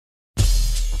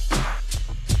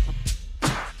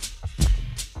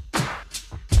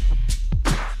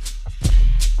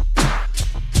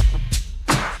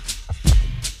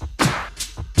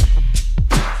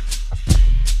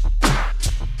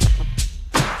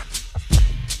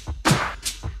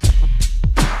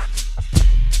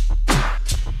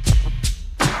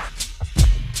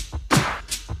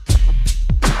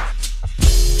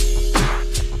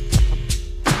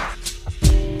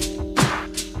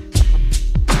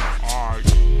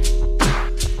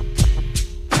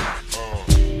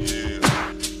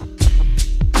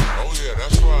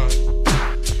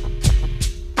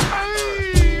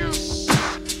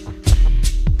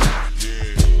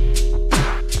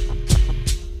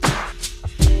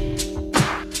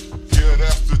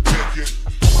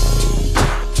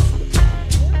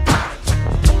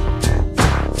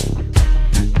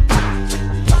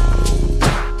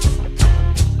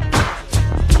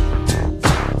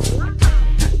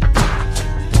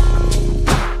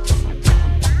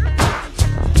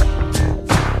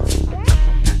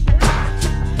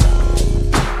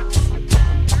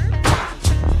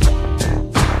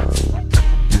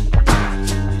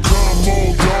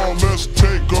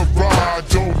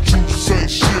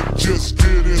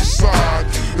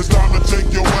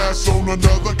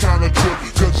another kind of trip,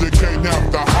 cause you can't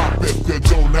have to hop if you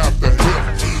don't have to hip.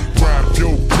 Grab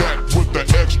your gat with the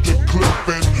extra clip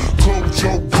and close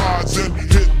your eyes and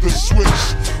hit the switch.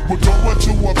 We're going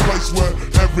to a place where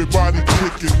everybody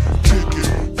kick it, kick it,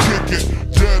 kick it.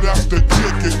 Yeah, that's the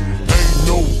ticket. Ain't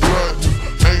no blood,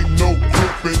 ain't no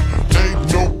gripping, ain't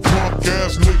no punk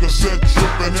ass nigga said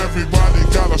tripping. Everybody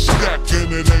got a stack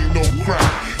and it ain't no crap.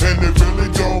 And it really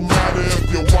don't matter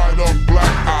if you're white or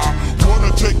black. I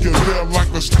wanna take you there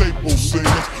like the Staples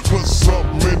singers. Put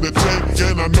something in the tank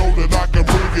and I know that I can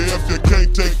bring it. If you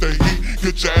can't take the heat,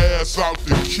 get your ass out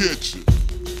the kitchen.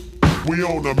 We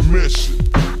on a mission.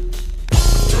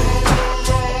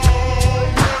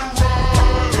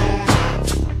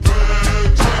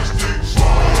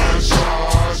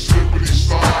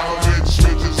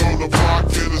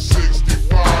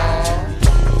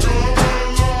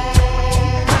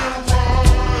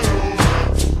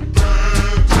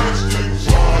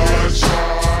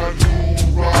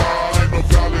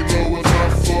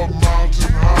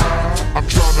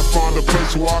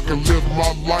 So I can live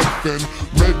my life and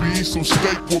maybe eat some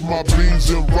steak with my beans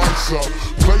and rice. A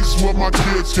place where my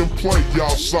kids can play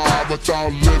outside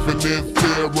without living in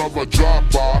fear of a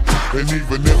drive-by. And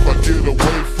even if I get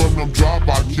away from them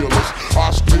drive-by killers,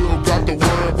 I still got to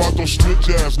worry about those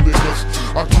snitch-ass niggas.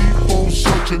 I keep on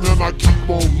searching and I keep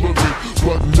on looking,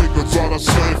 but niggas are the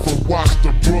same from Watts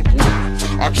to Brooklyn.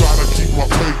 I try to keep my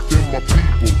faith in my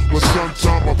people, but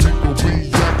sometimes my people be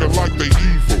acting like they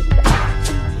evil.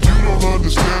 You don't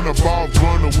understand about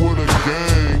running with a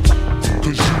gang,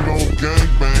 cause you don't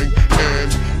gangbang.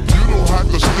 And you don't have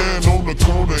to stand on the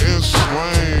corner and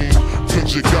slang,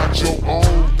 cause you got your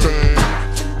own thing.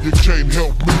 You can't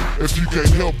help me if you can't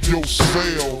help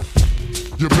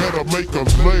yourself. You better make a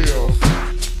laugh.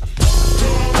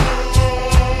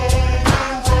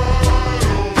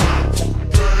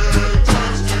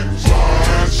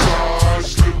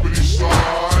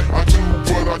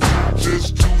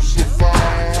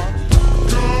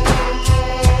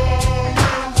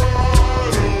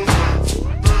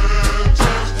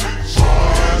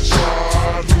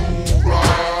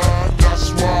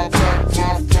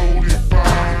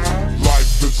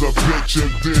 And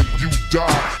then you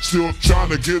die, still trying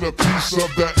to get a piece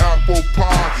of that apple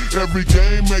pie. Every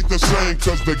game ain't the same,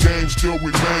 cause the game still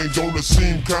remain. Don't it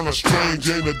seem kinda strange,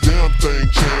 ain't a damn thing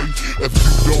changed. If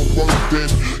you don't work then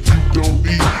you don't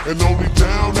eat, and only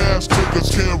down ass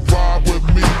niggas can ride with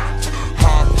me.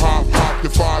 Hop, hop, hop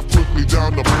your five quickly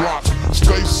down the block.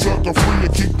 Stay sucker free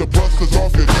and keep the busters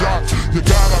off your jock. You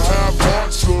gotta have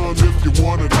heart, son, if you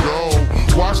wanna go.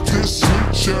 Watch this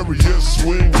sweet chariot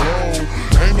swing low.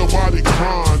 Ain't nobody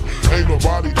crying, ain't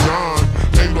nobody dying,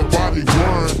 ain't nobody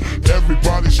worrying.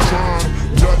 Everybody's trying.